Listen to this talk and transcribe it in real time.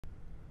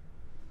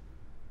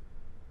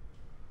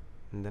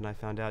And then I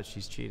found out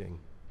she's cheating.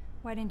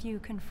 Why didn't you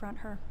confront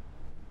her?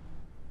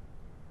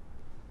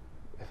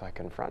 If I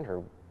confront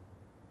her,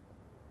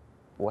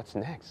 what's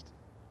next?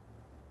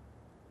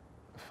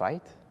 A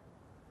fight?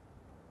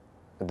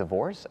 A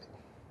divorce?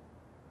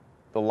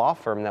 The law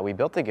firm that we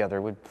built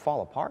together would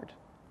fall apart.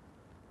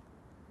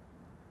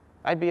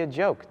 I'd be a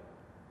joke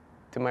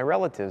to my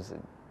relatives,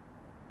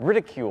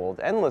 ridiculed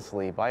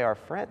endlessly by our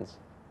friends.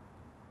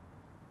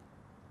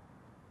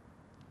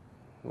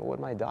 What would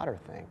my daughter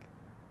think?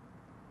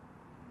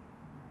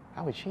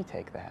 How would she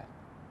take that?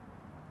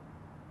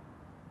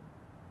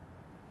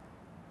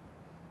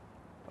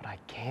 But I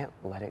can't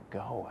let it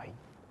go.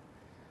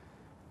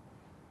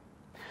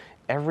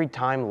 Every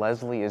time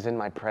Leslie is in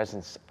my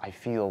presence, I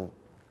feel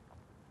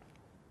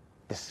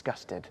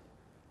disgusted.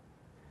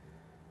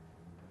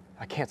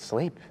 I can't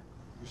sleep.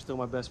 You're still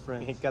my best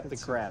friend. You got the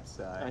crap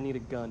side. I need a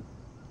gun.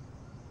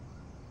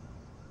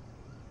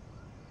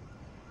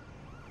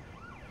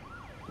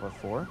 What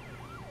for?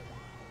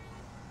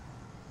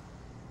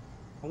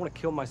 I want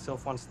to kill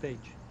myself on stage.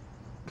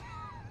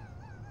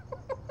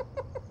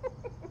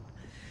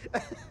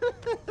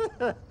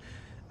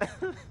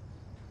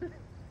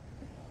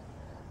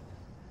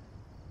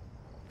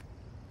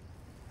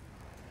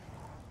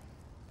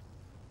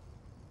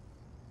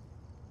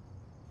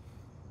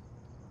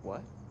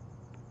 What?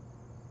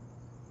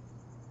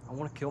 I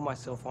want to kill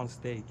myself on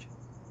stage.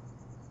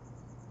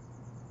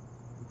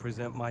 And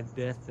present my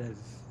death as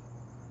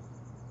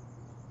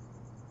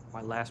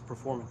my last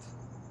performance.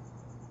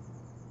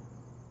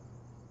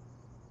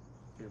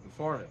 Your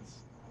performance?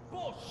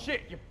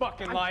 Bullshit, you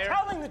fucking I'm liar!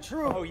 telling the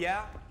truth! Oh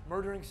yeah?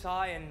 Murdering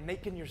Cy and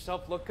making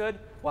yourself look good?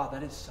 Wow,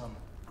 that is some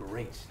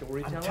great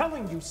storytelling. I'm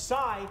telling you,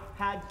 Cy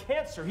had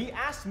cancer. He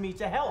asked me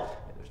to help.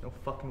 Yeah, there's no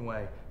fucking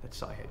way that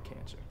Cy had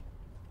cancer.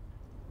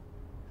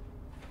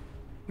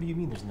 What do you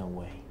mean there's no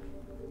way?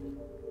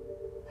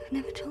 I've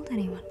never told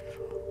anyone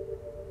before.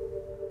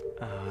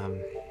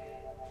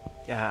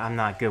 Yeah, I'm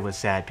not good with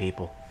sad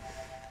people.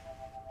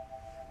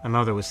 My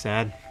mother was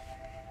sad.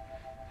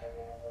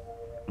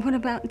 What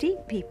about deep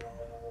people?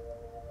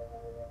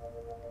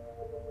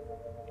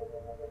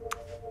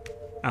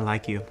 I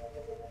like you.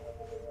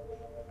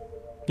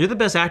 You're the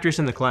best actress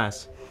in the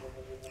class.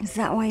 Is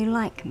that why you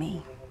like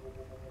me?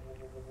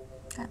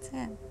 That's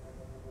it.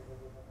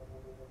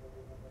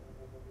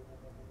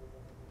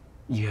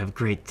 You have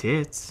great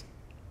tits.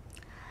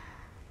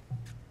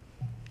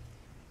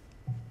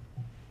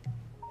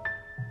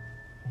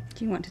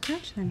 Do you want to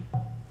touch them?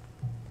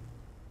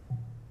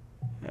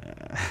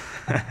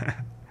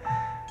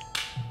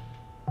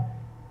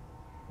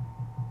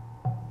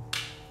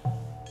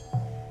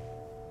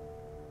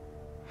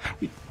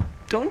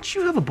 Don't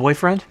you have a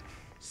boyfriend?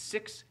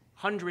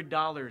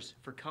 $600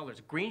 for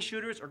colors. Green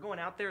shooters are going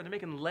out there and they're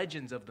making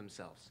legends of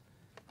themselves.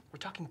 We're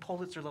talking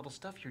Pulitzer level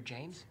stuff here,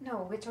 James.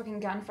 No, we're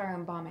talking gunfire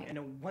and bombing. And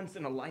a once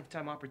in a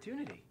lifetime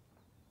opportunity.